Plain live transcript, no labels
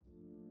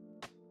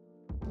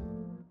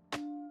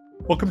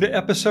Welcome to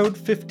episode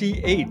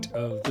 58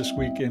 of This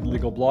Week in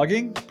Legal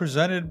Blogging,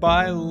 presented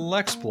by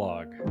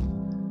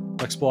LexBlog.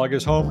 LexBlog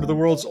is home to the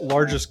world's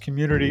largest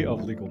community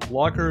of legal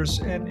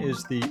bloggers and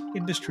is the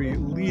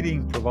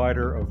industry-leading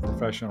provider of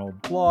professional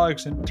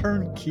blogs and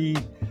turnkey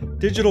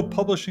digital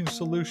publishing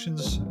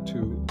solutions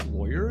to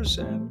lawyers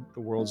and the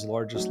world's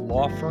largest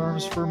law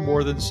firms for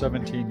more than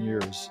 17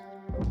 years.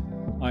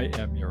 I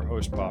am your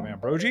host, Bob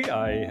Ambrogi.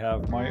 I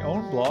have my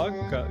own blog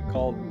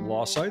called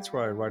Law Sites,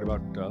 where I write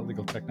about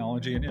legal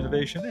technology and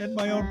innovation, and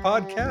my own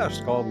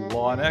podcast called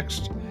Law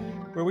Next,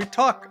 where we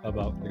talk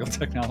about legal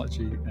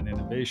technology and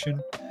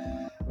innovation.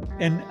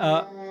 And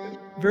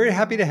very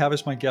happy to have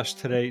as my guest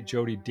today,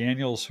 Jody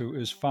Daniels, who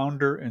is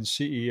founder and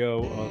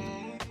CEO of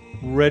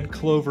Red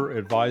Clover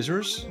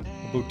Advisors, a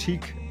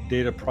boutique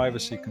data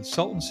privacy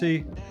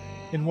consultancy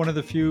in one of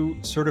the few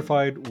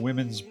certified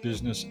women's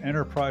business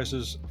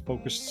enterprises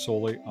focused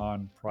solely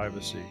on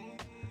privacy.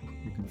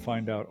 You can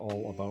find out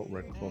all about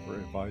Red Clover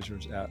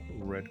Advisors at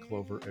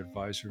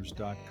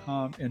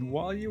redcloveradvisors.com. And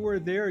while you are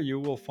there, you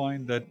will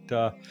find that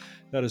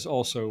that is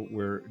also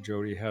where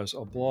Jody has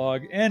a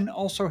blog and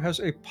also has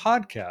a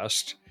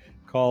podcast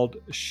called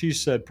She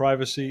Said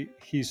Privacy,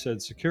 He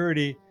Said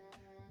Security,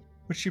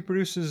 which she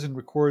produces and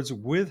records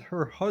with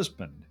her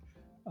husband.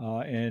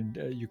 And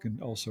you can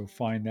also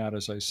find that,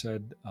 as I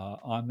said,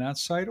 on that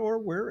site or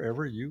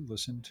wherever you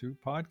listen to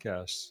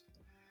podcasts.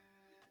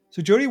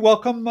 So, Jody,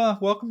 welcome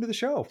to the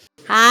show.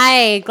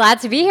 Hi,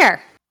 glad to be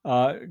here.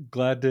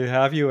 Glad to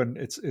have you, and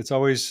it's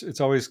always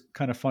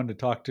kind of fun to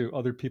talk to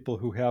other people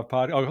who have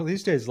podcasts. Oh,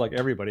 these days, like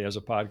everybody has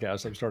a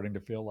podcast. I'm starting to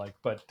feel like,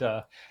 but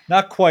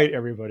not quite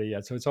everybody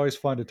yet. So it's always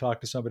fun to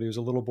talk to somebody who's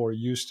a little more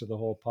used to the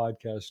whole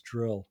podcast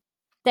drill.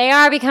 They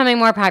are becoming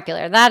more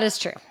popular. That is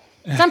true.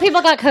 Some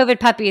people got COVID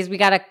puppies. We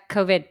got a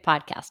COVID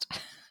podcast.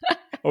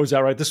 Oh, is that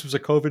right? This was a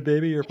COVID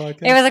baby, your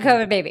podcast? It was a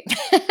COVID baby.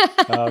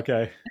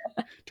 Okay.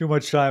 Too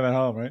much time at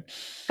home, right?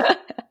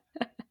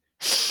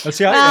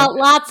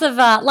 Lots of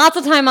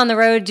time on the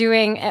road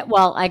doing,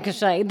 I could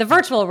say the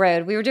virtual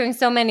road. We were doing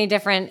so many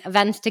different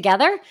events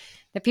together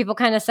that people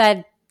kind of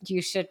said,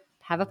 you should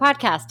have a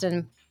podcast.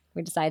 And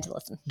we decided to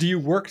listen. Do you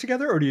work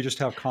together or do you just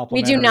have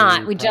complementary? We do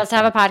not. We just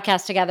have a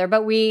podcast together,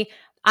 but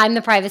I'm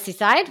the privacy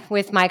side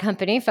with my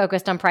company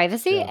focused on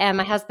privacy. Yeah. And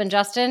my husband,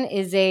 Justin,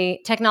 is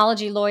a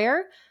technology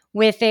lawyer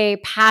with a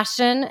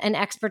passion and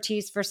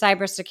expertise for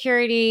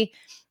cybersecurity,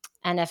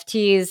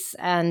 NFTs,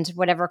 and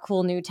whatever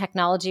cool new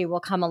technology will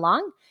come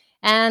along.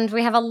 And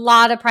we have a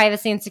lot of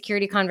privacy and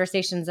security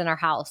conversations in our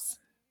house.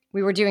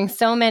 We were doing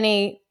so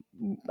many,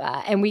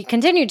 and we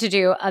continue to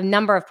do a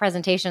number of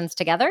presentations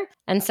together.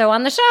 And so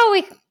on the show,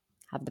 we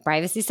have the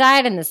privacy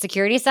side and the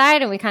security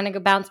side, and we kind of go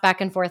bounce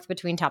back and forth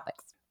between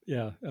topics.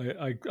 Yeah,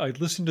 I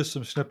listened to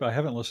some snippets. I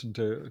haven't listened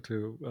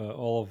to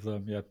all of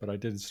them yet, but I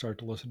did start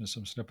to listen to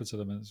some snippets of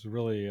them, and it's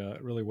really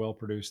really well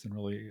produced and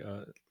really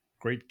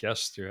great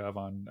guests you have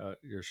on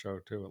your show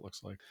too. It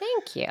looks like.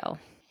 Thank you.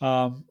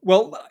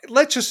 Well,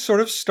 let's just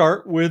sort of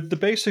start with the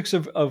basics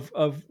of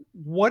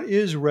what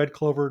is Red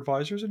Clover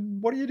Advisors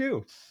and what do you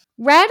do?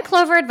 Red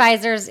Clover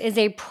Advisors is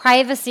a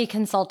privacy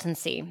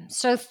consultancy.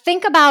 So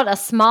think about a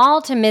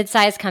small to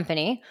mid-sized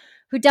company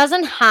who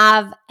doesn't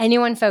have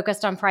anyone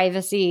focused on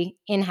privacy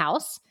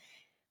in-house.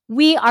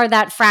 We are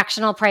that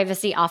fractional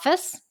privacy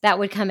office that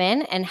would come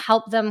in and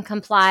help them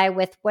comply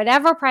with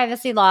whatever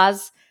privacy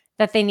laws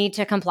that they need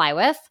to comply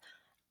with,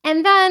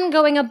 and then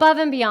going above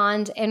and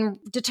beyond and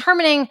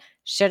determining,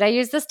 should I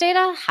use this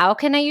data? How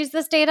can I use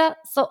this data?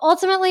 So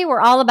ultimately, we're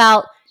all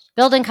about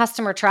building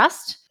customer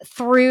trust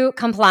through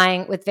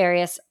complying with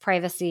various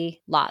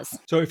privacy laws.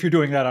 So if you're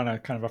doing that on a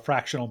kind of a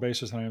fractional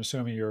basis, and I'm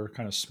assuming your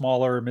kind of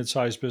smaller,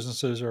 mid-sized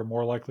businesses are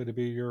more likely to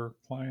be your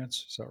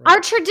clients, is that right?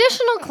 Our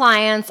traditional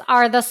clients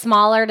are the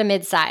smaller to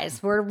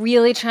mid-size. We're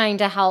really trying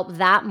to help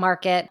that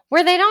market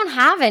where they don't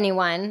have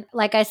anyone,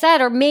 like I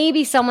said, or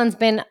maybe someone's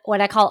been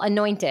what I call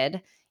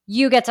anointed.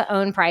 You get to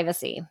own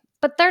privacy,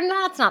 but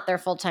that's not their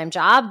full-time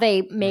job.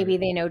 They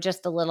know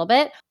just a little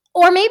bit.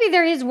 Or maybe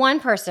there is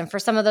one person. For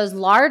some of those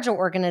larger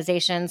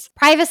organizations,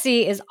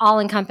 privacy is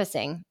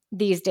all-encompassing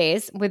these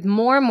days with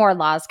more and more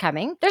laws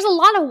coming. There's a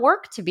lot of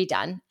work to be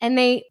done, and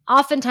they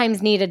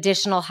oftentimes need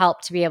additional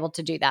help to be able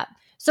to do that.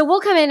 So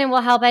we'll come in and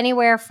we'll help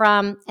anywhere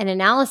from an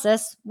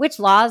analysis, which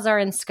laws are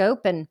in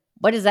scope and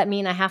what does that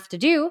mean I have to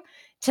do,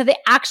 to the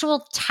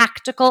actual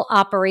tactical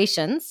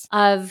operations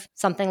of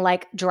something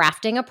like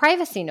drafting a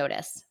privacy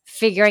notice,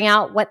 figuring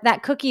out what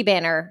that cookie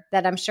banner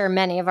that I'm sure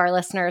many of our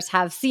listeners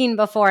have seen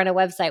before on a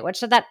website, what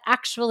should that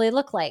actually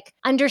look like?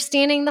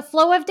 Understanding the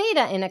flow of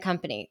data in a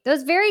company.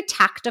 Those very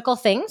tactical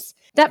things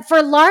that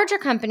for larger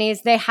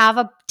companies, they have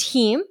a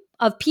team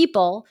of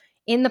people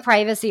in the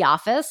privacy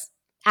office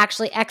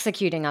actually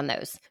executing on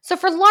those. So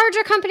for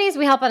larger companies,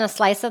 we help on a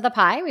slice of the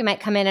pie. We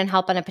might come in and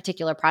help on a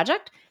particular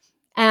project.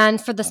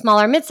 And for the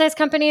smaller mid-sized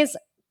companies,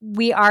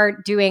 we are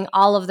doing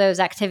all of those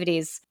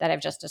activities that I've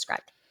just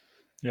described.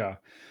 Yeah.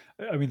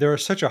 I mean, there are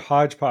such a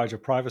hodgepodge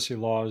of privacy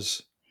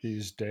laws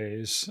these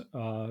days.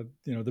 The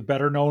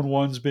better known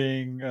ones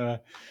being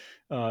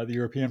the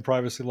European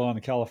privacy law and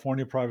the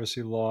California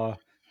privacy law.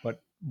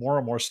 But more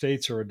and more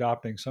states are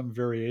adopting some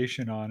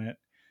variation on it.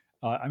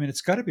 I mean,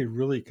 it's got to be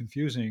really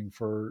confusing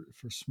for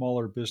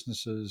smaller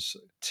businesses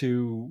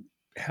to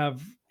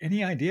have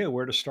any idea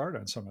where to start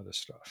on some of this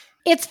stuff.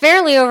 It's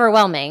fairly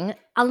overwhelming.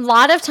 A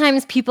lot of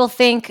times people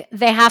think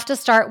they have to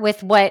start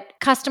with what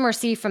customers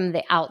see from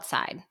the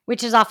outside,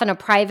 which is often a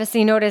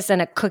privacy notice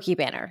and a cookie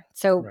banner.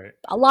 So Right.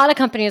 a lot of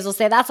companies will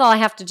say, that's all I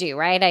have to do,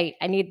 right?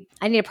 I need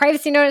a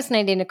privacy notice and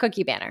I need a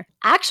cookie banner.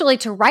 Actually,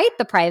 to write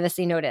the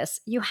privacy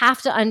notice, you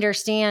have to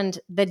understand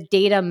the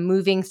data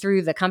moving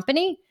through the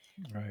company,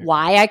 Right.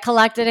 why I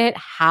collected it,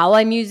 how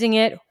I'm using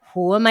it,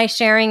 who am I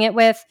sharing it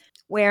with,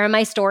 where am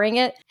I storing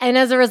it? And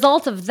as a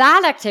result of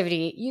that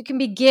activity, you can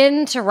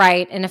begin to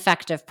write an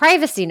effective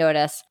privacy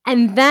notice.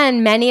 And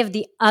then many of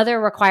the other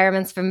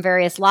requirements from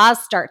various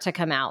laws start to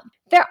come out.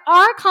 There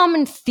are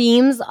common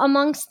themes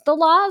amongst the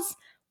laws.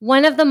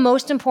 One of the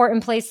most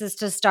important places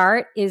to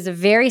start is a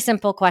very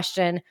simple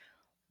question: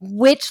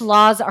 which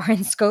laws are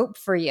in scope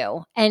for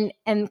you? And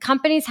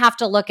companies have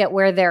to look at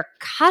where their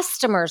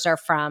customers are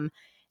from,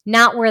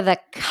 not where the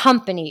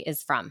company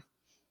is from,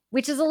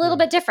 which is a little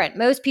bit different.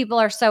 Most people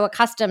are so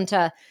accustomed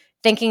to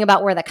thinking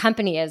about where the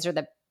company is or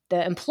the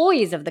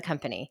employees of the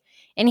company.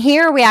 And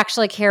here we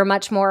actually care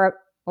much more.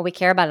 Well, we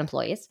care about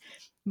employees,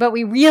 but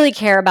we really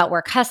care about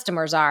where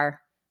customers are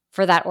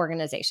for that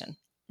organization.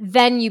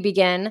 Then you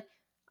begin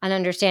on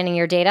understanding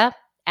your data,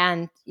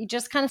 and you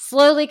just kind of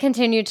slowly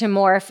continue to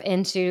morph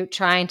into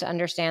trying to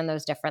understand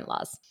those different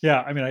laws.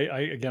 Yeah, I mean,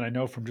 I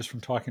know from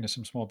talking to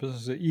some small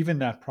businesses, that even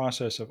that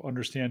process of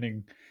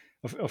understanding,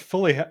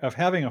 of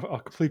having a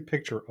complete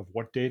picture of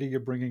what data you're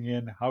bringing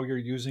in, how you're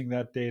using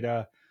that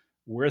data,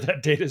 where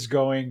that data is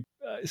going.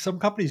 Some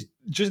companies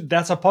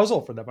that's a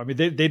puzzle for them. I mean,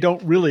 they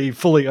don't really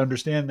fully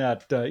understand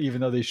that,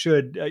 even though they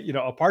should,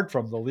 apart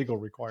from the legal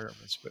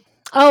requirements. But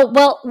Oh,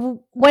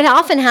 well, what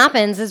often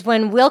happens is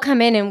when we'll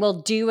come in and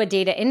we'll do a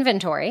data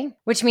inventory,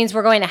 which means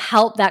we're going to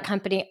help that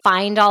company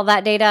find all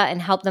that data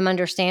and help them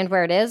understand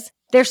where it is.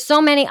 There's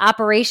so many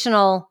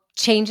operational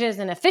changes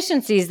and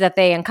efficiencies that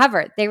they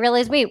uncover. They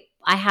realize, wait,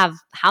 I have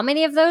how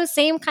many of those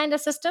same kind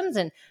of systems?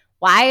 And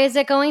why is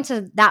it going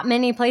to that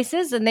many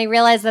places? And they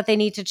realize that they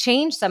need to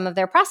change some of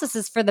their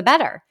processes for the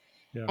better.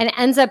 Yeah. And it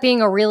ends up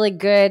being a really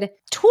good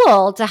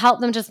tool to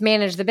help them just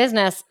manage the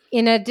business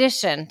in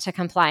addition to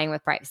complying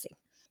with privacy.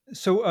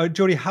 So,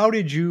 Jody, how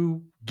did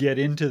you get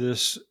into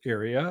this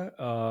area?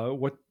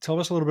 Tell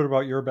us a little bit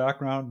about your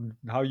background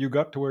and how you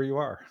got to where you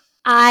are.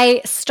 I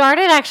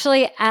started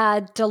actually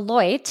at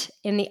Deloitte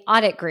in the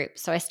audit group.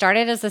 So I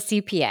started as a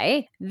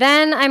CPA.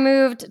 Then I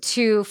moved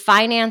to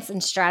finance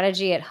and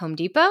strategy at Home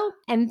Depot.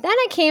 And then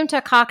I came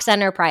to Cox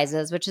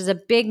Enterprises, which is a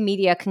big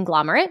media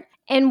conglomerate.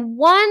 And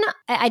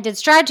I did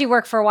strategy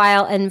work for a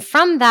while. And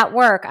from that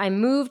work, I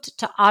moved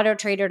to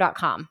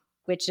autotrader.com,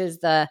 which is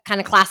the kind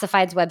of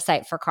classifieds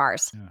website for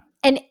cars. Yeah.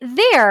 And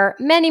there,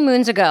 many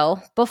moons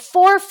ago,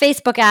 before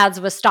Facebook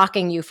ads was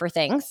stalking you for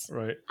things,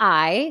 right,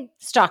 I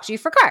stalked you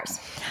for cars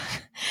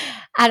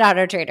at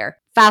AutoTrader.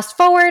 Fast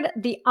forward,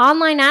 the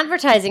online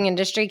advertising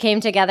industry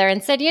came together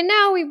and said,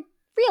 we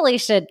really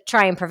should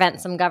try and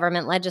prevent some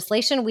government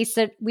legislation.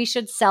 We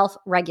should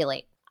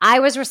self-regulate. I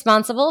was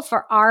responsible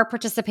for our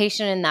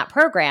participation in that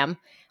program,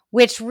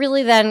 which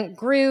really then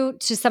grew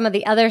to some of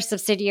the other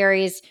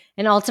subsidiaries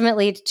and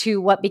ultimately to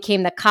what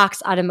became the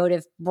Cox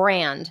Automotive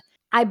brand.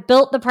 I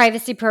built the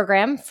privacy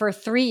program for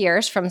 3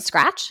 years from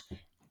scratch.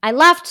 I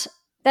left,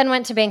 then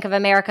went to Bank of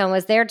America and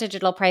was their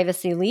digital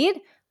privacy lead,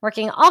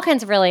 working all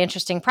kinds of really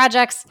interesting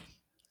projects,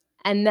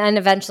 and then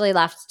eventually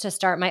left to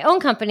start my own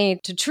company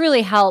to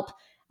truly help,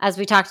 as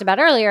we talked about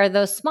earlier,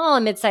 those small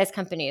and mid-sized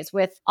companies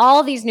with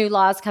all these new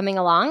laws coming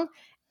along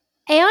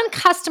and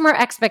customer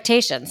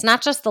expectations,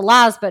 not just the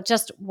laws, but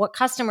just what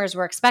customers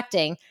were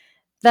expecting.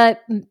 The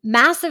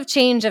massive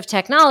change of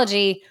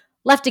technology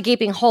left a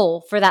gaping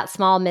hole for that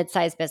small,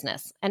 mid-sized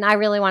business. And I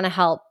really want to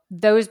help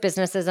those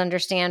businesses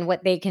understand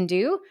what they can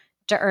do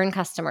to earn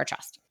customer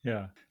trust.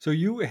 Yeah. So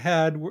you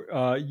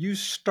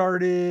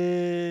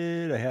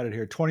started, I had it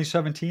here,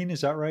 2017,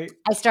 is that right?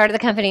 I started the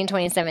company in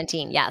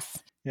 2017, yes.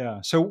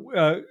 Yeah. So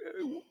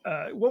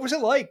what was it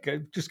like?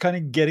 Just kind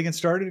of getting it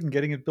started and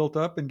getting it built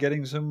up and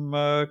getting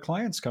some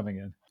clients coming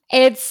in?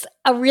 It's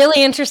a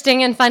really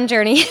interesting and fun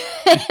journey.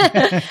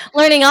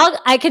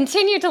 I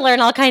continue to learn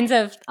all kinds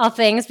of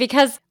things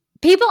because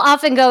people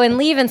often go and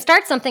leave and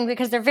start something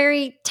because they're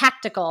very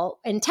tactical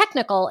and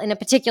technical in a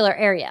particular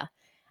area.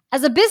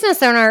 As a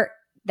business owner,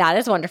 that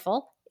is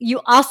wonderful. You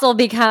also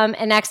become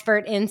an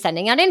expert in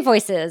sending out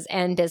invoices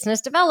and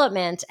business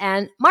development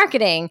and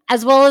marketing,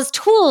 as well as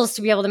tools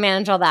to be able to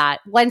manage all that.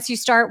 Once you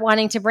start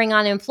wanting to bring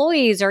on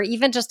employees or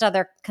even just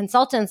other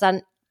consultants on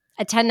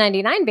a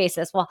 1099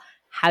 basis, well,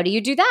 how do you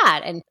do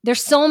that? And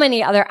there's so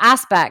many other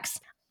aspects.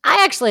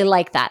 I actually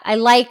like that. I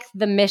like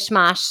the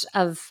mishmash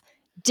of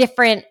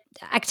different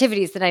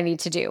activities that I need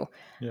to do.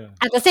 Yeah.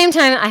 At the same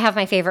time, I have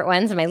my favorite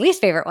ones and my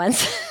least favorite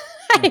ones.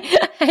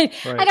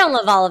 I don't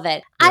love all of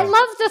it. Yeah. I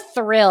love the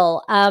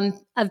thrill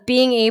of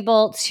being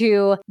able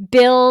to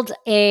build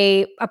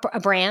a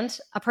brand,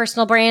 a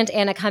personal brand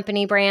and a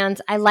company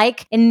brand. I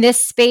like in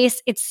this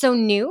space, it's so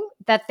new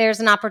that there's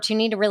an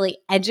opportunity to really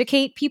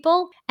educate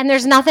people. And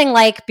there's nothing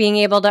like being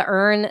able to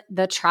earn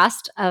the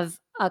trust of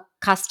a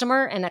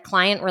customer and a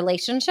client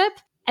relationship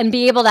and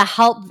be able to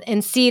help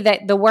and see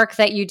that the work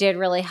that you did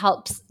really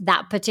helps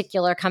that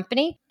particular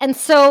company. And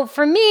so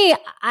for me,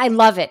 I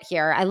love it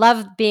here. I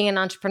love being an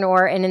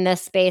entrepreneur and in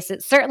this space.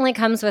 It certainly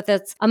comes with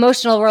its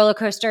emotional roller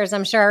coasters.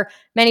 I'm sure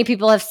many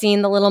people have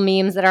seen the little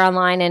memes that are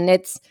online, and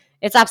it's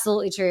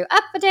absolutely true.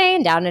 Up a day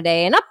and down a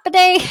day and up a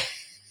day.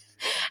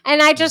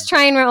 And I just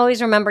try and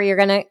always remember you're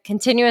going to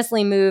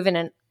continuously move in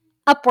an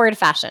upward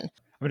fashion.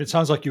 I mean, it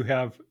sounds like you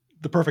have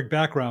the perfect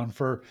background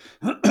for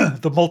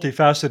the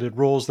multifaceted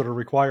roles that are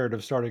required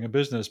of starting a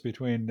business,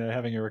 between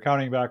having your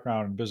accounting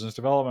background and business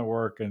development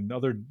work and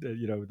other,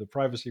 the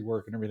privacy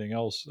work and everything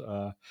else.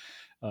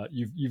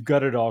 You've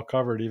got it all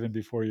covered even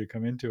before you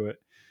come into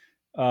it.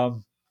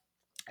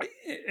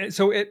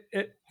 So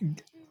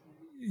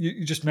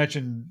you just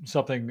mentioned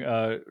something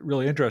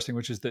really interesting,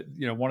 which is that,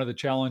 one of the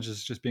challenges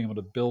is just being able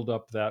to build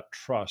up that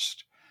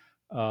trust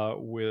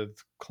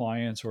with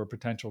clients or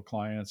potential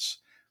clients.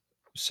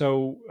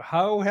 So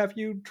how have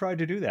you tried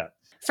to do that?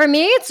 For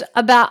me, it's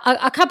about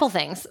a couple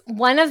things.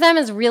 One of them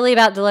is really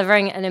about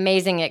delivering an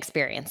amazing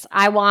experience.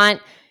 I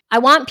want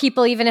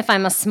people, even if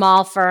I'm a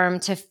small firm,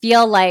 to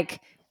feel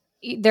like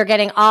they're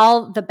getting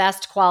all the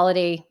best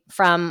quality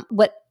from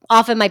what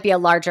often might be a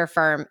larger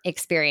firm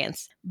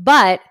experience,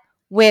 but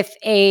with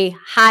a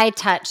high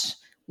touch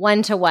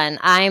one-to-one.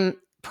 I'm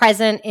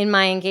present in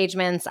my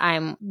engagements.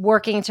 I'm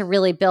working to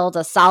really build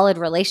a solid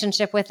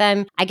relationship with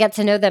them. I get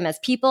to know them as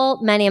people.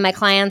 Many of my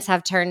clients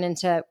have turned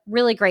into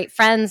really great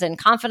friends and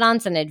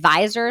confidants and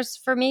advisors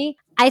for me.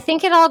 I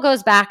think it all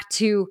goes back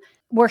to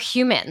we're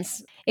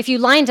humans. If you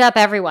lined up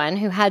everyone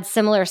who had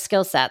similar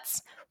skill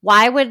sets,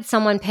 why would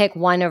someone pick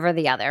one over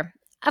the other?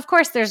 Of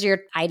course, there's your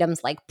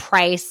items like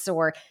price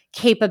or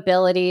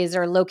capabilities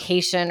or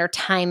location or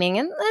timing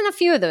and a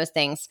few of those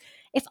things.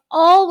 If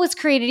all was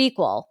created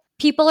equal,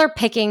 people are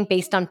picking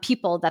based on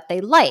people that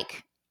they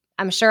like.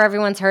 I'm sure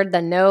everyone's heard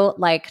the know,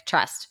 like,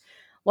 trust.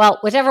 Well,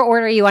 whichever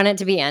order you want it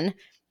to be in.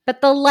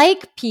 But the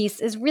like piece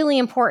is really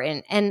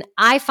important. And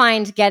I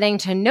find getting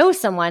to know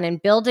someone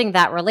and building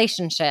that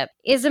relationship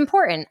is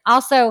important.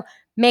 Also,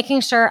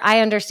 making sure I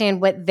understand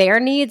what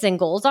their needs and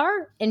goals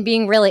are and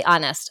being really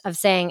honest of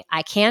saying,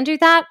 I can do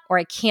that or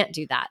I can't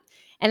do that.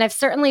 And I've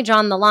certainly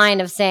drawn the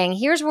line of saying,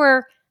 here's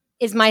where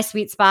is my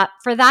sweet spot.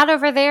 For that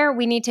over there,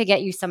 we need to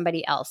get you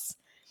somebody else.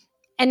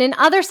 And in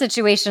other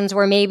situations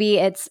where maybe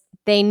it's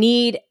they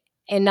need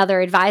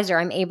another advisor,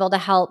 I'm able to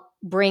help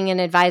bring an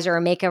advisor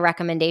or make a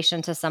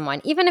recommendation to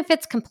someone, even if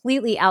it's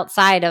completely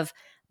outside of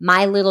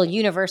my little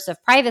universe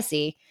of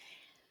privacy.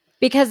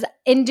 Because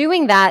in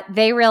doing that,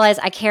 they realize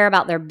I care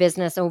about their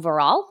business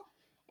overall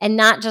and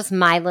not just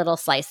my little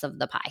slice of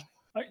the pie.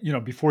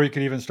 Before you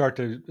can even start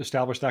to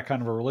establish that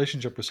kind of a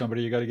relationship with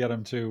somebody, you got to get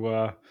them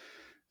to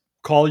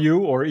call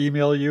you or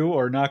email you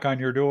or knock on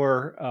your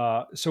door.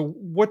 So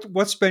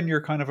what's been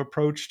your kind of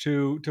approach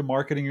to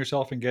marketing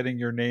yourself and getting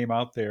your name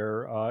out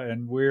there?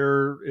 And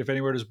where, if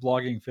anywhere, does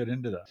blogging fit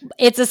into that?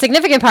 It's a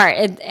significant part.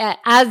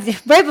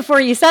 As right before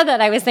you said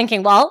that, I was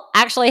thinking, well,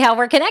 actually how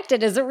we're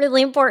connected is a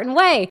really important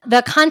way.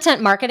 The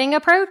content marketing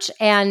approach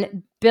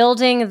and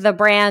building the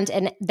brand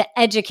and the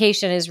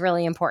education is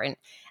really important.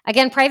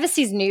 Again,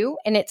 privacy is new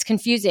and it's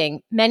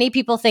confusing. Many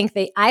people think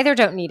they either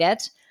don't need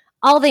it,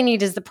 all they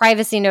need is the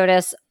privacy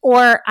notice,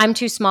 or I'm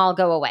too small,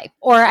 go away,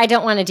 or I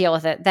don't want to deal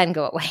with it, then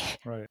go away.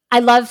 Right. I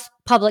love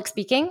public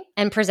speaking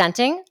and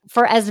presenting.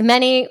 For as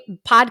many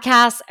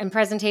podcasts and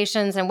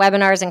presentations and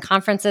webinars and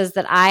conferences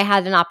that I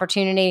had an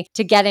opportunity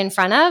to get in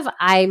front of,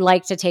 I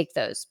like to take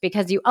those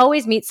because you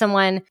always meet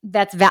someone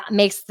that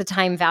makes the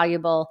time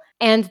valuable,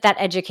 and that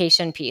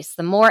education piece,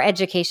 the more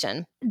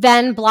education.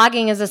 Then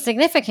blogging is a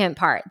significant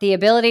part, the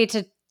ability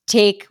to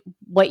take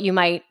what you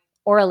might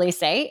orally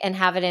say and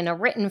have it in a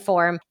written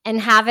form and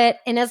have it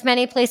in as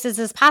many places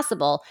as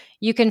possible.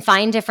 You can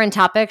find different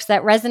topics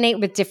that resonate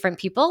with different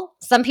people.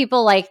 Some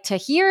people like to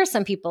hear,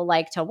 some people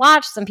like to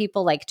watch, some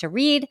people like to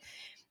read.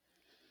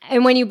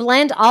 And when you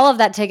blend all of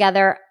that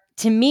together,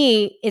 to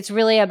me, it's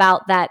really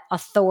about that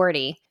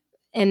authority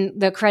and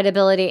the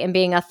credibility and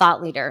being a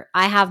thought leader.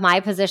 I have my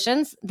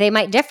positions. They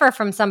might differ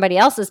from somebody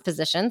else's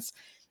positions,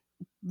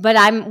 but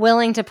I'm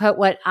willing to put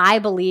what I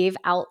believe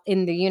out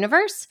in the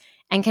universe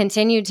and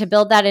continue to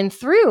build that. And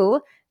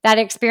through that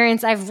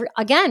experience, I've,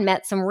 again,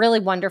 met some really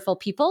wonderful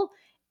people.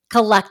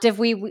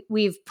 Collectively,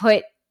 we've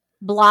put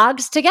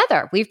blogs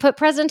together. We've put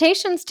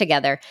presentations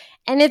together.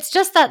 And it's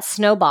just that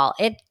snowball.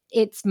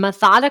 It's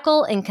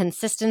methodical and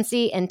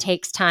consistency and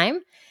takes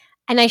time.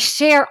 And I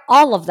share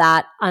all of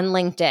that on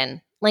LinkedIn.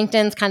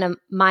 LinkedIn's kind of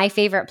my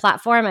favorite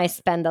platform. I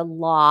spend a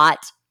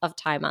lot of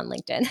time on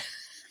LinkedIn.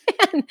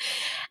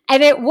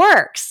 and it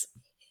works.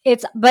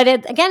 It's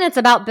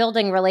about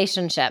building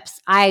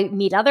relationships. I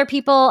meet other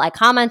people. I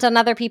comment on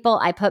other people.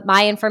 I put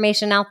my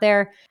information out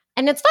there.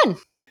 and it's fun.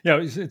 Yeah,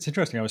 it's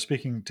interesting. I was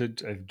speaking to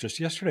just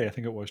yesterday, I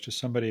think it was, to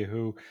somebody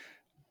who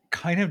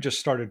kind of just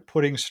started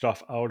putting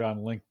stuff out on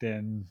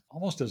LinkedIn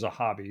almost as a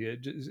hobby.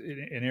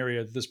 An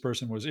area that this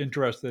person was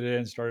interested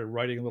in, started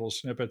writing little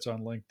snippets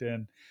on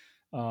LinkedIn.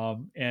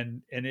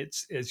 And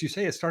it's, as you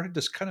say, it started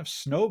to kind of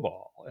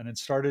snowball, and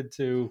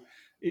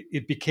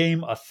it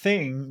became a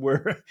thing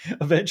where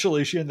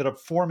eventually she ended up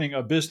forming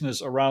a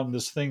business around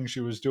this thing she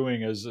was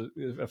doing as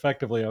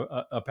effectively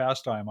a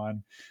pastime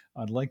on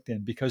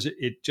LinkedIn, because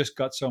it just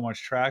got so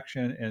much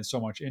traction and so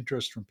much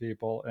interest from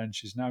people. And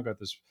she's now got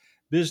this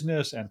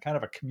business and kind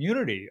of a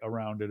community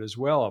around it as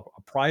well,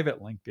 a private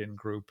LinkedIn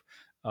group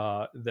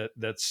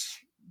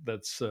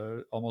that's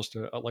almost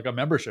like a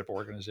membership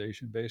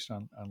organization based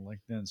on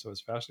LinkedIn. So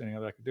it's fascinating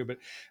how that could do. But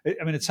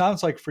I mean, it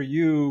sounds like for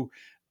you,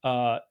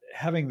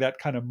 having that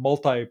kind of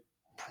multi-prong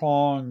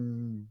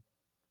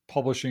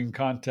publishing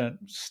content,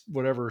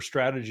 whatever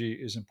strategy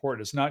is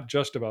important. It's not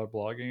just about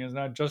blogging. It's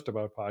not just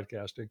about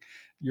podcasting.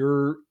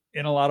 You're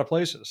in a lot of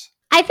places.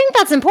 I think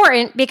that's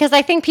important because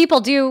I think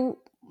people do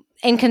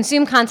and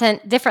consume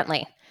content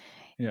differently.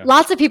 Yeah.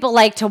 Lots of people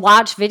like to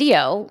watch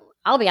video.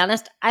 I'll be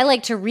honest, I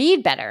like to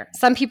read better.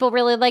 Some people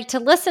really like to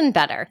listen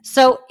better.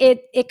 So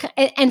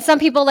and some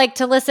people like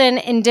to listen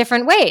in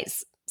different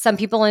ways. Some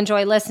people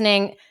enjoy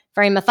listening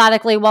very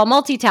methodically while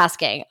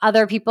multitasking.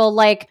 Other people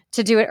like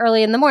to do it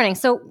early in the morning.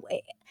 So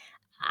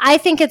I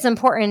think it's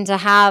important to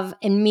have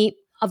and meet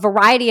a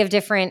variety of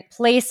different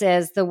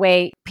places the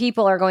way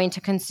people are going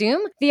to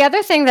consume. The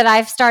other thing that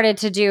I've started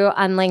to do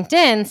on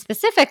LinkedIn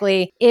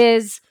specifically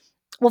is,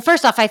 well,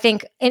 first off, I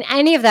think in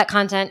any of that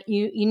content,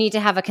 you need to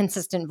have a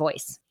consistent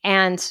voice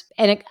and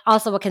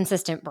also a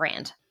consistent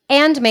brand.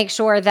 And make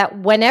sure that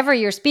whenever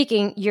you're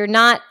speaking, you're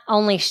not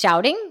only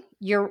shouting,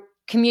 you're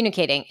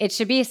communicating. It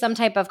should be some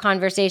type of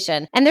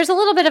conversation. And there's a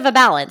little bit of a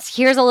balance.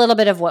 Here's a little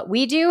bit of what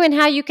we do and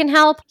how you can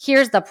help.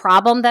 Here's the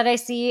problem that I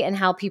see and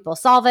how people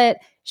solve it.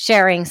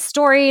 Sharing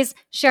stories,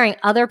 sharing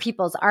other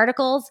people's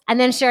articles, and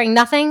then sharing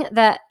nothing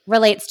that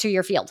relates to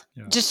your field.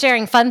 Yeah. Just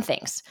sharing fun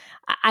things.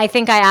 I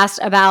think I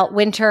asked about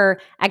winter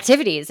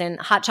activities and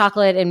hot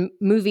chocolate and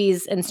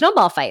movies and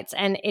snowball fights,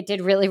 and it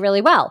did really,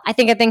 really well. I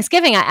think at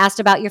Thanksgiving, I asked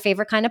about your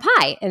favorite kind of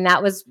pie, and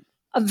that was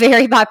a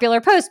very popular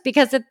post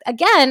because,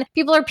 again,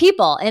 people are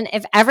people. And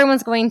if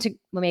everyone's going to,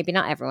 well, maybe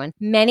not everyone,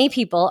 many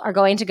people are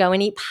going to go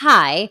and eat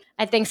pie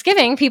at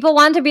Thanksgiving, people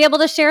want to be able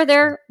to share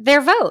their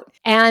vote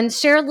and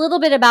share a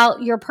little bit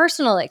about your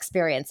personal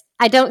experience.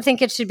 I don't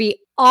think it should be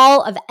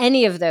all of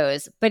any of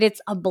those, but it's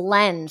a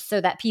blend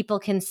so that people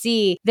can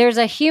see there's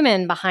a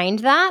human behind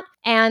that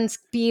and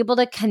be able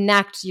to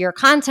connect your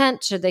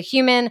content to the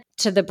human,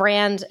 to the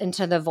brand, and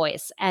to the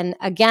voice. And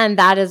again,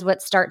 that is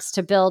what starts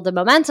to build the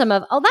momentum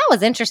of, oh, that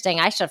was interesting.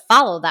 I should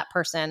follow that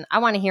person. I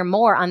want to hear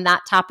more on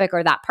that topic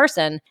or that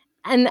person.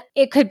 And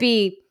it could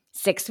be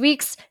 6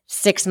 weeks,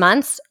 6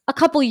 months, a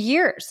couple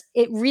years.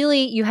 It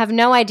really, you have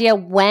no idea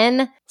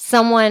when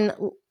someone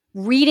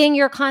reading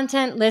your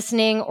content,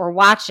 listening, or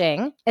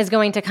watching is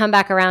going to come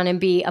back around and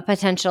be a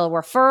potential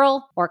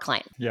referral or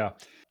client. Yeah.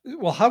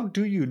 Well, how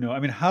do you know? I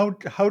mean, how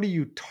do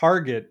you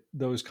target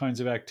those kinds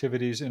of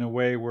activities in a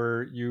way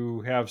where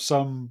you have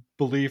some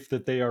belief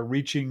that they are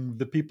reaching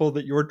the people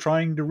that you're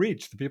trying to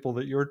reach, the people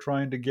that you're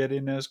trying to get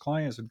in as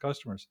clients and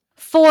customers?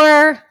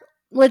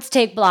 Let's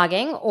take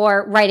blogging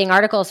or writing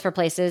articles for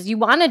places. You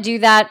want to do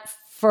that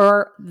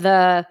for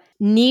the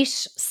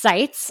niche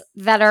sites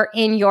that are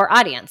in your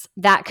audience.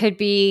 That could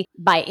be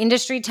by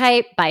industry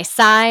type, by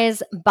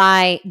size,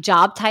 by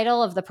job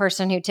title of the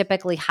person who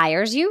typically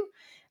hires you.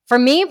 For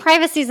me,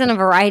 privacy is in a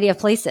variety of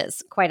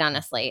places, quite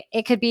honestly.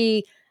 It could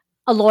be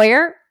a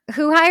lawyer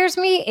who hires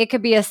me. It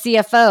could be a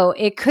CFO.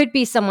 It could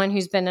be someone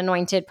who's been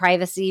anointed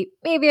privacy,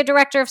 maybe a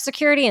director of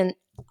security, and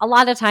a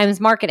lot of times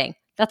marketing.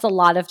 That's a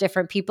lot of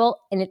different people,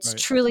 and it's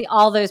truly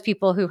all those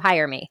people who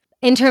hire me.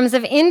 In terms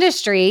of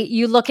industry,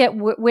 you look at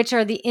which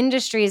are the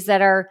industries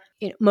that are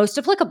most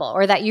applicable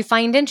or that you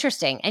find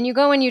interesting, and you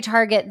go and you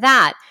target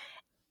that.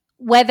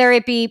 Whether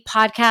it be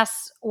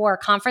podcasts or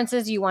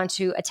conferences you want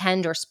to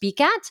attend or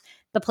speak at,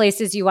 the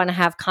places you want to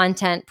have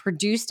content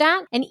produced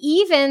at, and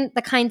even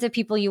the kinds of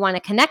people you want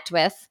to connect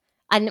with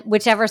on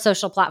whichever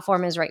social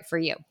platform is right for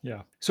you.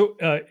 Yeah. So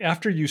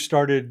after you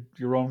started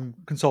your own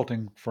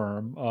consulting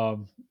firm,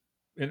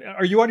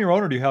 are you on your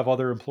own or do you have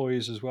other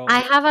employees as well? I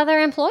have other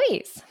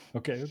employees.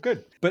 Okay,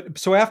 good. But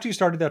so after you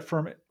started that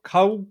firm,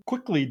 how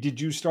quickly did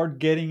you start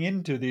getting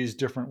into these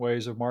different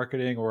ways of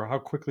marketing, or how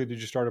quickly did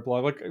you start a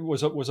blog? Like,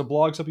 was a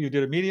blog something you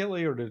did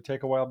immediately, or did it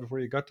take a while before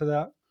you got to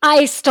that?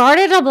 I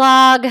started a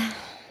blog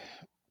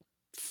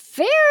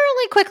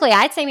fairly quickly.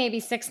 I'd say maybe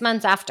 6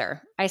 months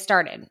after I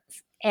started.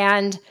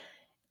 And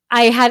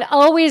I had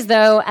always,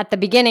 though, at the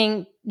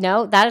beginning,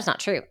 no, that is not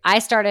true. I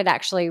started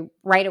actually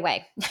right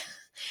away.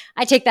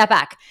 I take that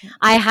back.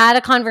 I had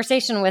a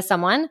conversation with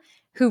someone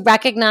who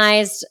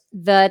recognized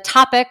the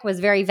topic was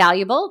very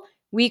valuable.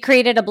 We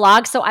created a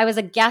blog. So I was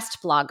a guest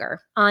blogger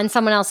on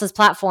someone else's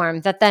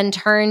platform that then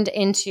turned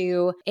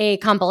into a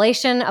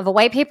compilation of a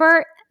white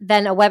paper,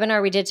 then a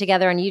webinar we did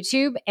together on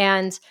YouTube.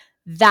 And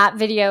that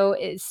video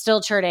is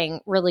still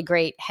churning really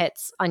great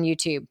hits on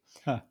YouTube.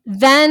 Huh.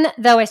 Then,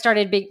 though, I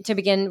started to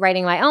begin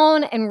writing my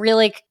own and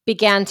really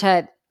began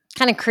to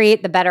kind of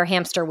create the better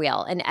hamster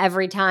wheel. And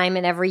every time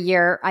and every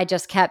year, I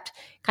just kept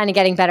kind of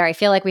getting better. I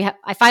feel like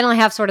I finally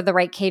have sort of the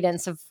right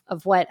cadence of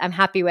what I'm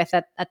happy with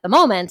at the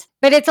moment.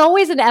 But it's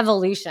always an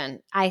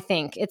evolution, I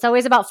think. It's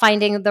always about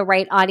finding the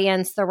right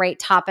audience, the right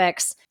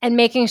topics, and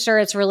making sure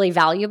it's really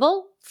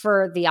valuable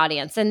for the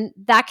audience. And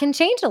that can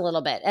change a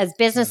little bit. As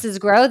businesses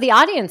grow, the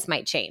audience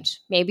might change.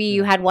 Maybe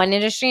you had one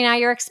industry, now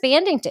you're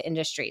expanding to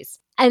industries.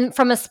 And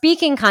from a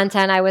speaking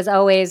content, I was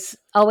always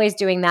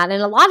doing that.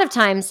 And a lot of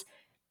times,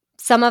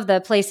 some of the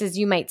places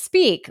you might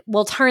speak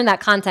will turn that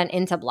content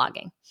into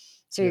blogging.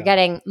 So you're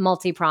getting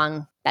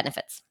multi-pronged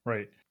benefits.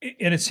 Right.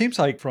 And it seems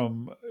like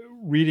from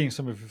reading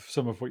some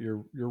of what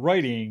you're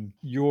writing,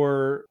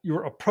 your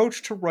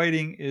approach to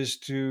writing is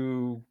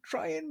to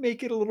try and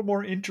make it a little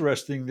more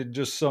interesting than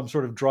just some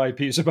sort of dry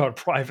piece about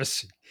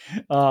privacy.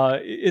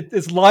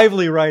 It's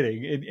lively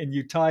writing, and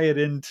you tie it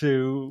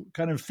into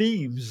kind of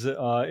themes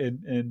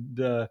and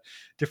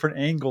different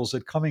angles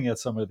at coming at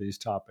some of these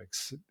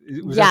topics.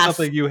 Was that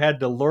something you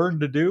had to learn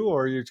to do,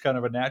 or it's kind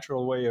of a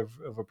natural way of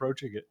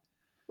approaching it?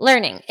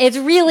 Learning. It's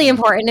really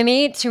important to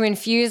me to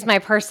infuse my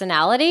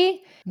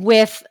personality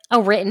with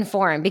a written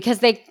form, because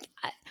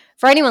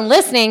for anyone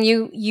listening,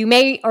 you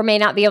may or may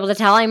not be able to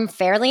tell I'm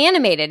fairly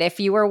animated. If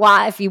we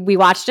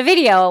watched a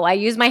video, I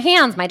use my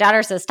hands. My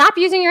daughter says, "Stop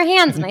using your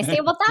hands," and I say,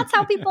 "Well, that's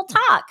how people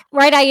talk,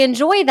 right?" I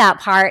enjoy that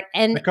part.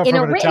 And I come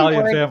from an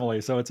Italian family,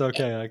 so it's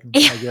okay. I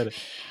get it.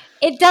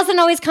 It doesn't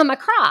always come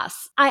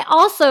across. I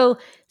also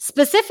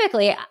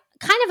specifically,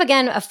 kind of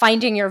again, of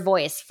finding your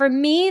voice. For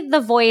me, the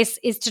voice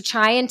is to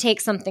try and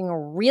take something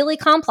really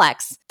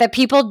complex that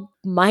people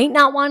might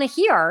not want to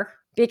hear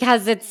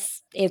because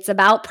it's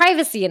about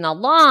privacy and the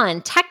law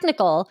and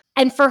technical.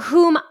 And for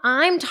whom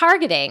I'm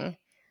targeting,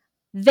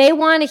 they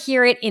want to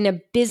hear it in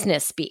a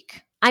business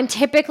speak. I'm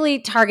typically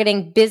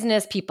targeting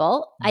business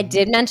people. Mm-hmm. I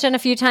did mention a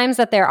few times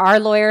that there are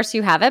lawyers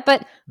who have it,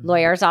 but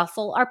lawyers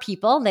also are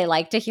people. They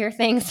like to hear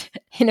things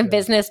in a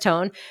business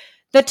tone.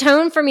 The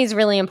tone for me is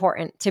really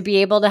important, to be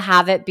able to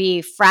have it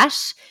be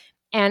fresh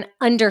and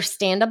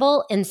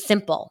understandable and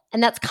simple.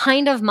 And that's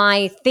kind of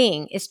my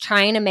thing, is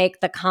trying to make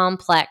the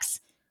complex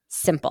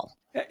simple.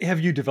 Have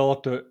you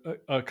developed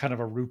a kind of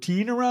a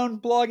routine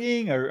around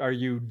blogging? Are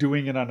you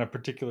doing it on a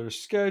particular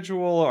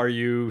schedule? How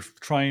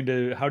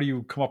do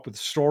you come up with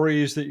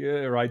stories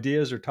or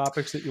ideas or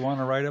topics that you want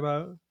to write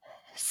about?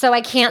 So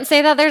I can't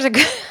say that there's a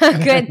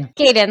good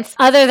cadence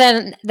other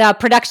than the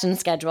production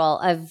schedule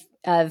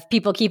of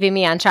people keeping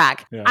me on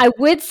track. Yeah. I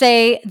would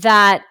say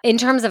that in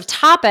terms of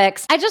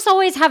topics, I just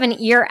always have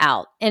an ear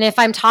out. And if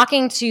I'm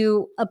talking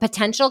to a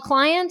potential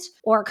client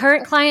or a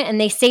current client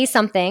and they say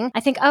something,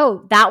 I think,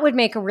 oh, that would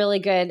make a really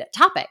good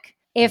topic.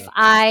 If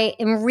I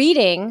am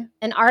reading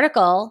an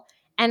article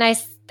and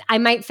I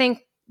might think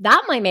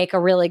that might make a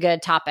really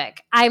good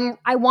topic.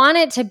 I want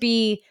it to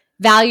be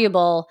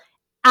valuable.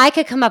 I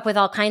could come up with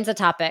all kinds of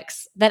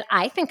topics that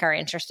I think are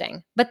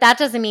interesting, but that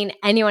doesn't mean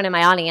anyone in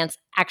my audience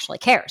actually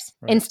cares.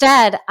 Right.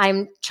 Instead,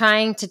 I'm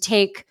trying to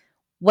take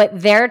what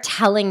they're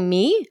telling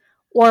me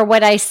or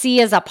what I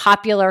see as a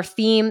popular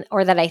theme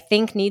or that I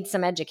think needs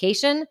some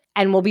education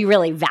and will be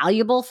really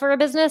valuable for a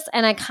business.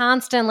 And I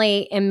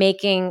constantly am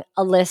making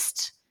a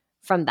list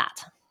from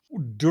that.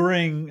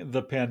 During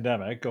the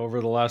pandemic, over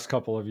the last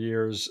couple of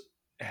years,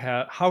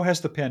 how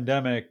has the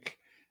pandemic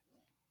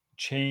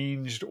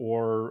changed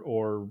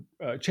or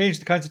changed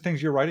the kinds of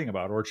things you're writing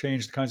about, or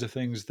changed the kinds of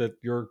things that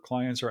your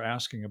clients are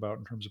asking about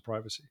in terms of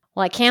privacy?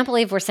 Well, I can't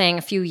believe we're saying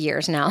a few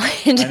years now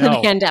into the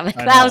pandemic.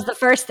 That was the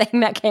first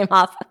thing that came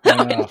off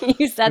when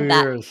you said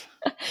that.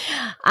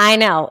 I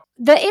know.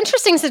 The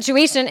interesting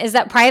situation is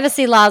that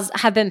privacy laws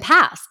have been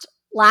passed.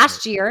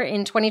 Last year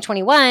in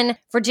 2021,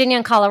 Virginia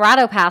and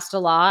Colorado passed a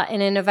law.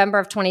 And in November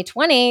of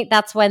 2020,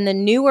 that's when the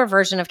newer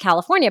version of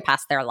California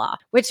passed their law,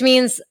 which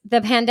means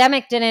the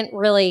pandemic didn't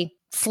really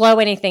slow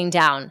anything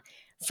down.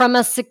 From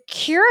a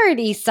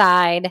security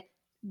side,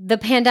 the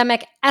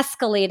pandemic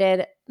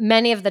escalated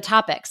many of the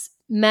topics.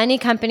 Many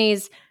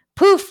companies,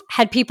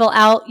 had people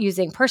out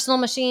using personal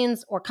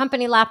machines or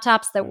company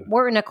laptops that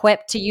weren't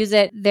equipped to use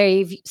it.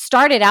 They've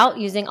started out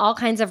using all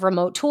kinds of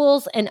remote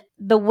tools, and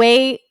the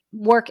way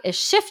work is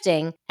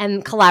shifting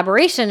and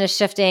collaboration is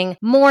shifting,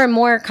 more and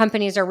more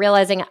companies are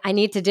realizing I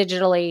need to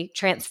digitally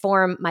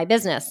transform my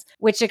business,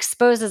 which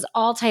exposes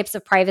all types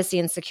of privacy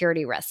and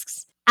security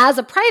risks. As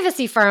a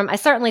privacy firm, I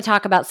certainly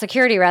talk about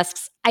security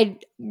risks. I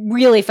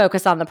really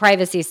focus on the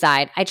privacy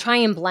side. I try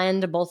and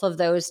blend both of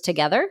those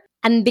together.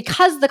 And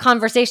because the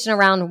conversation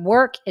around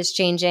work is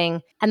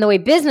changing and the way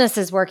business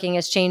is working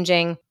is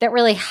changing, that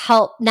really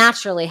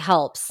naturally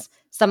helps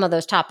some of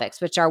those topics,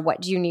 which are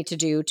what do you need to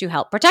do to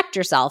help protect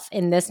yourself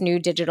in this new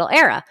digital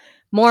era.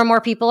 More and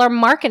more people are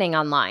marketing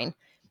online.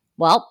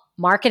 Well,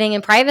 marketing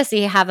and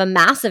privacy have a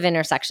massive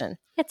intersection.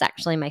 It's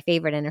actually my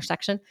favorite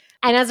intersection.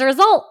 And as a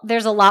result,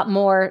 there's a lot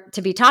more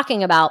to be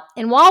talking about.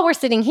 And while we're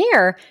sitting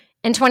here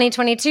in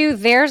 2022,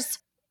 there's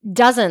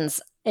dozens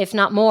if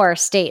not more,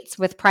 states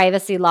with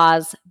privacy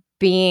laws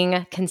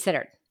being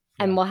considered.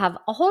 Yeah. And we'll have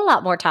a whole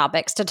lot more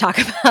topics to talk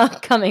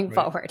about coming Right.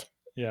 forward.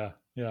 Yeah.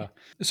 Yeah.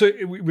 So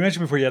we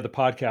mentioned before you had the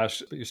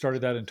podcast, but you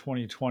started that in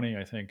 2020,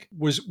 I think.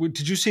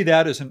 Did you see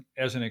that as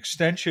an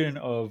extension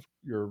of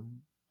your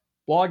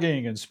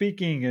blogging and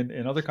speaking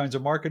and other kinds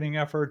of marketing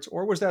efforts,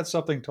 or was that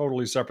something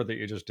totally separate that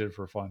you just did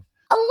for fun?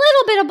 A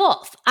little bit of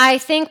both. I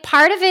think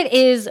part of it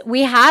is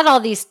we had all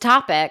these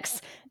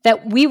topics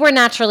that we were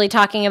naturally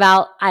talking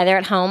about either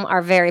at home,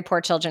 our very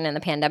poor children in the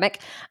pandemic,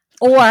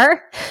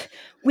 or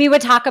we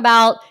would talk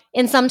about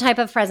in some type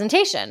of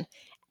presentation.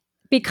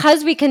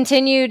 Because we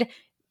continued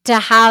to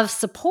have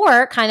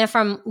support kind of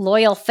from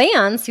loyal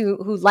fans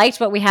who liked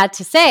what we had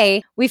to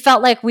say, we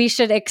felt like we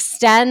should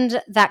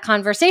extend that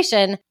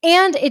conversation.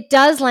 And it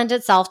does lend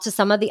itself to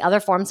some of the other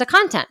forms of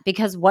content,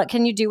 because what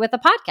can you do with a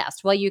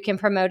podcast? Well, you can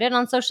promote it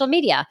on social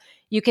media.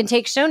 You can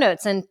take show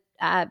notes, and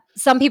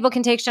some people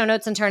can take show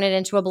notes and turn it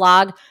into a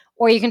blog,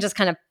 or you can just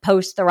kind of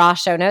post the raw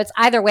show notes.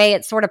 Either way,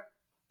 it's sort of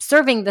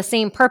serving the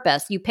same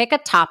purpose. You pick a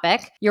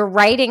topic, you're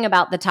writing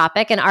about the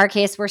topic. In our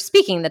case, we're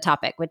speaking the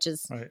topic, which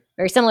is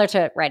very similar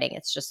to writing.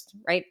 It's just,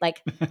 right? Like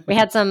we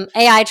had some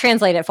AI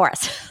translate it for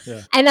us.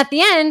 Yeah. And at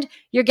the end,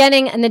 you're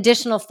getting an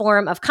additional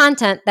form of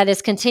content that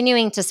is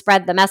continuing to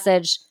spread the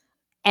message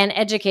and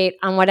educate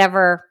on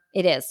whatever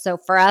it is. So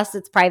for us,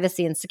 it's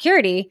privacy and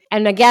security.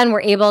 And again,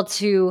 we're able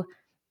to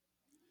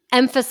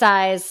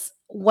emphasize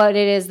what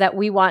it is that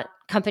we want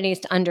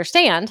companies to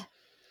understand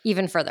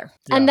even further.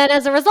 Yeah. And then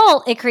as a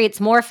result, it creates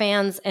more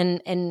fans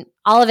and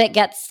all of it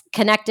gets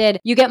connected.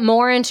 You get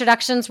more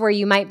introductions where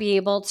you might be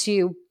able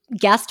to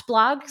guest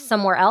blog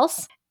somewhere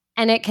else.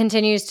 And it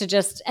continues to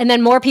just, and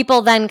then more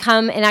people then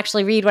come and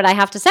actually read what I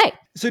have to say.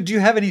 So do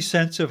you have any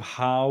sense of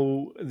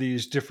how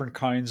these different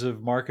kinds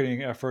of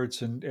marketing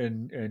efforts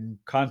and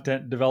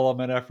content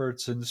development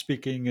efforts and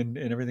speaking and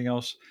everything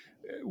else,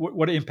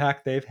 what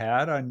impact they've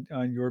had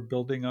on your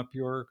building up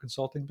your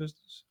consulting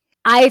business?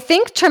 I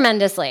think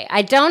tremendously.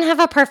 I don't have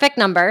a perfect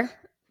number.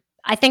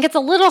 I think it's a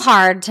little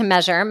hard to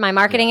measure. My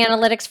marketing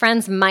analytics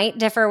friends might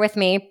differ with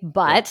me,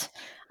 but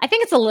I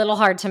think it's a little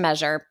hard to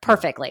measure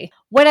perfectly.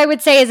 What I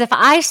would say is if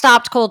I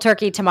stopped cold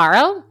turkey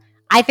tomorrow,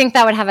 I think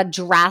that would have a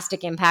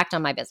drastic impact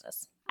on my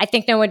business. I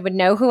think no one would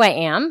know who I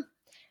am.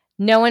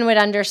 No one would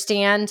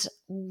understand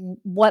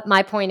what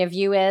my point of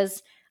view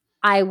is.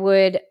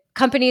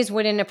 Companies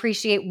wouldn't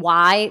appreciate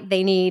why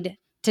they need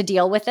to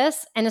deal with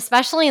this. And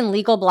especially in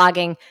legal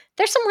blogging,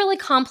 there's some really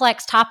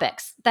complex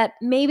topics that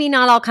maybe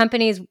not all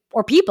companies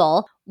or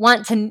people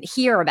want to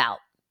hear about,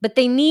 but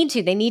they need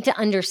to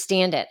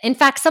understand it. In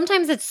fact,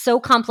 sometimes it's so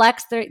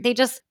complex, they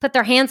just put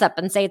their hands up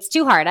and say, it's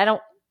too hard. I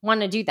don't want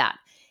to do that.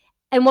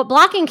 And what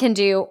blogging can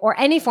do, or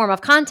any form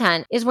of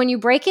content, is when you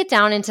break it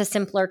down into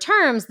simpler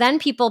terms, then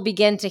people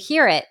begin to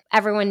hear it.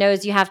 Everyone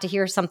knows you have to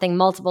hear something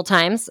multiple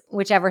times,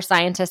 whichever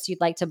scientist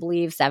you'd like to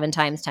believe, 7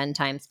 times, 10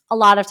 times, a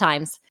lot of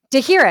times, to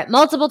hear it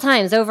multiple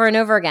times over and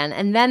over again.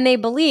 And then they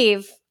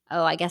believe,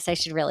 oh, I guess I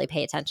should really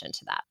pay attention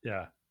to that.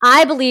 Yeah.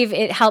 I believe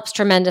it helps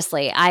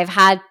tremendously. I've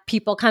had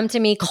people come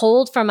to me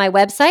cold from my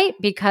website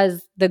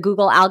because the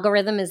Google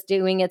algorithm is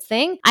doing its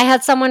thing. I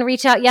had someone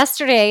reach out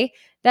yesterday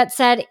that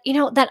said,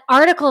 that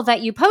article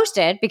that you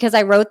posted, because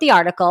I wrote the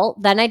article,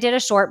 then I did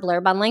a short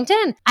blurb on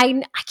LinkedIn.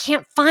 I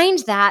can't find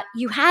that.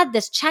 You had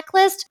this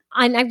checklist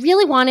and I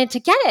really wanted to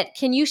get it.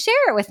 Can you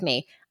share it with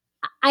me?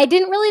 I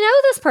didn't really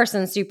know this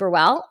person super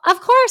well.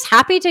 Of course,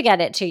 happy to get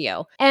it to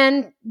you.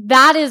 And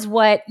that is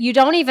what you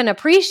don't even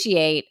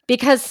appreciate,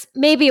 because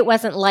maybe it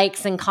wasn't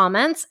likes and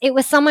comments. It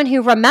was someone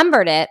who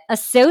remembered it,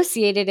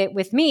 associated it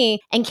with me,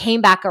 and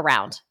came back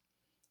around.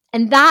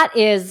 And that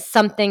is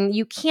something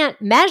you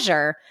can't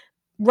measure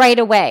right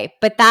away.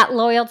 But that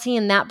loyalty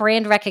and that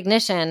brand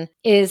recognition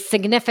is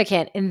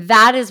significant. And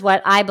that is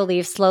what I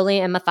believe slowly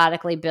and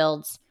methodically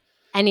builds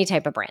any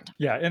type of brand.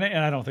 Yeah. And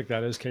I don't think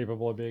that is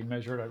capable of being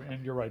measured.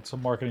 And you're right.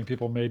 Some marketing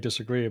people may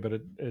disagree, but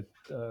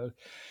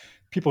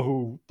people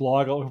who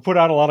blog, who put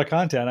out a lot of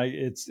content,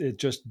 it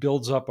just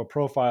builds up a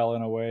profile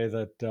in a way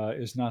that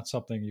is not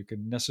something you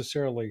can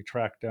necessarily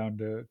track down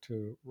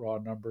to raw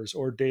numbers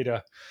or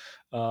data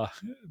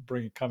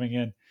coming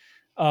in.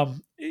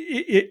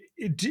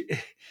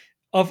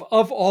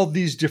 Of all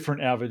these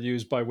different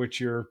avenues by which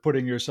you're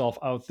putting yourself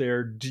out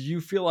there, do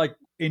you feel like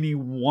any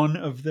one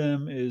of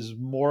them is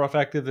more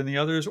effective than the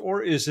others,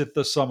 or is it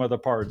the sum of the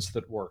parts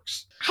that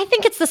works? I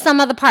think it's the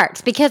sum of the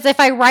parts, because if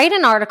I write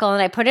an article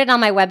and I put it on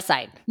my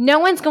website, no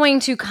one's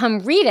going to come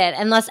read it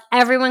unless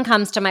everyone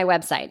comes to my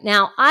website.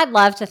 Now, I'd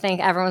love to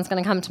think everyone's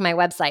going to come to my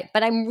website,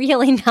 but I'm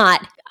really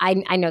not.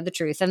 I know the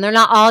truth, and they're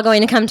not all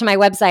going to come to my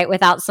website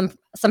without some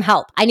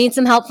help. I need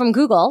some help from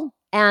Google.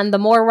 And the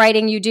more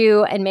writing you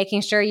do and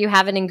making sure you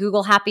have it in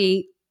Google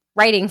Happy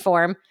writing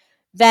form,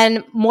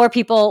 then more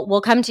people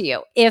will come to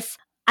you. If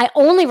I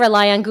only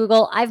rely on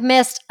Google, I've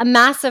missed a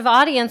massive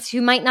audience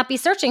who might not be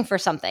searching for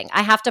something.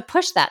 I have to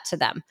push that to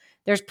them.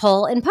 There's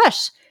pull and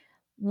push.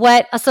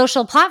 What a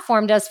social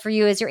platform does for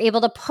you is you're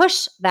able to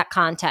push that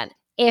content.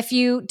 If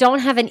you don't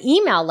have an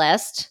email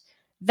list,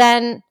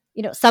 then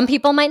Some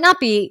people might not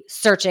be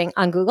searching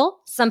on Google.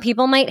 Some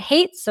people might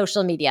hate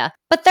social media,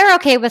 but they're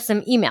okay with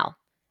some email.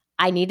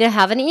 I need to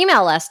have an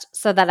email list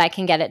so that I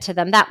can get it to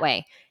them that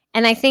way.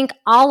 And I think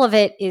all of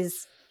it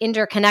is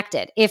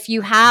interconnected. If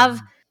you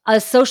have a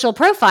social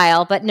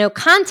profile, but no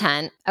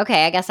content,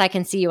 okay, I guess I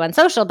can see you on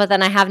social, but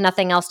then I have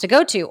nothing else to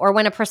go to. Or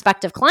when a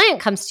prospective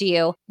client comes to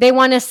you, they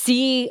want to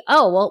see,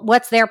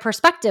 what's their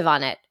perspective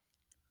on it?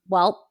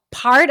 Well,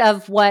 part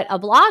of what a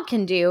blog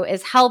can do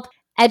is help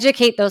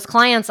educate those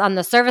clients on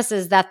the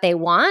services that they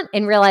want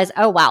and realize,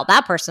 oh, wow,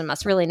 that person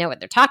must really know what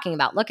they're talking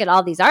about. Look at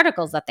all these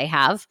articles that they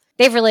have.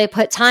 They've really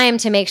put time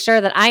to make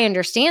sure that I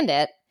understand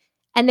it.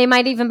 And they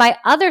might even buy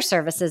other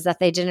services that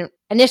they didn't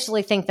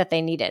initially think that they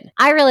needed.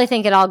 I really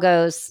think it all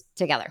goes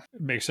together.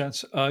 Makes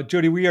sense.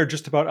 Jody, we are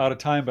just about out of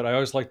time, but I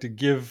always like to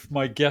give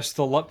my guests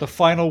the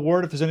final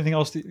word. If there's anything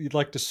else that you'd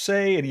like to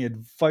say, any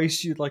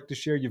advice you'd like to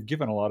share, you've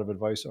given a lot of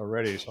advice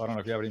already, so I don't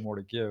know if you have any more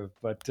to give,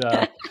 but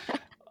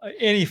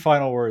any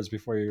final words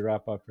before you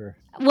wrap up here?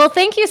 Well,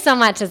 thank you so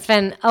much. It's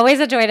been always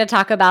a joy to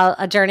talk about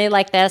a journey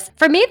like this.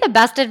 For me, the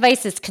best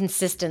advice is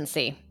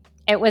consistency.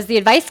 It was the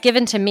advice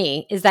given to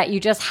me is that you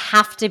just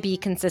have to be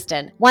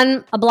consistent.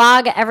 A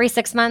blog every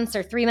 6 months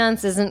or 3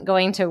 months isn't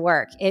going to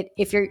work.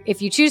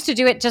 If you choose to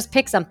do it, just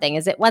pick something.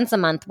 Is it once a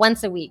month,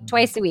 once a week,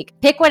 twice a week?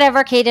 Pick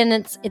whatever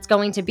cadence it's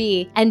going to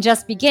be and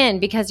just begin,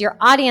 because your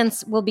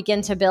audience will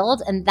begin to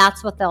build, and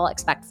that's what they'll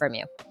expect from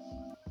you.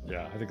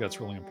 Yeah, I think that's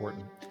really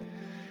important.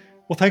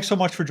 Well, thanks so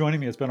much for joining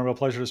me. It's been a real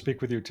pleasure to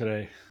speak with you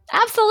today.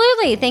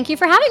 Absolutely. Thank you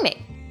for having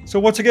me. So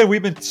once again,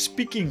 we've been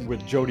speaking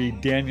with Jody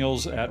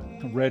Daniels at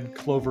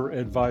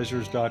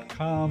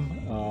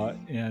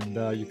redcloveradvisors.com,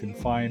 and you can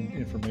find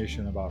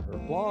information about her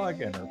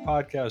blog and her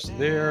podcast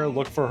there.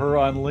 Look for her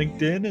on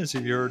LinkedIn, as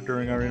you heard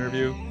during our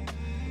interview.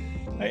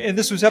 And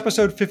this was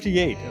episode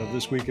 58 of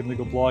This Week in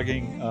Legal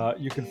Blogging.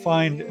 You can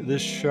find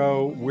this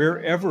show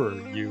wherever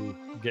you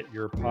get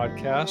your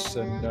podcasts,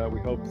 and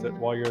we hope that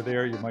while you're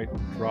there, you might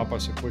drop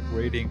us a quick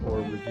rating or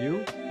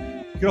review.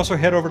 You can also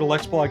head over to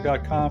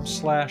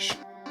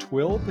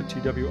lexblog.com/TWILB,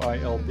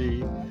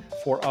 TWILB,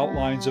 for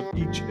outlines of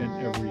each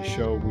and every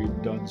show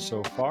we've done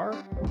so far.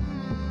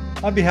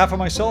 On behalf of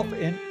myself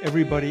and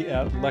everybody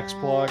at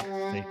LexBlog,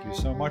 thank you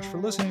so much for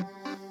listening.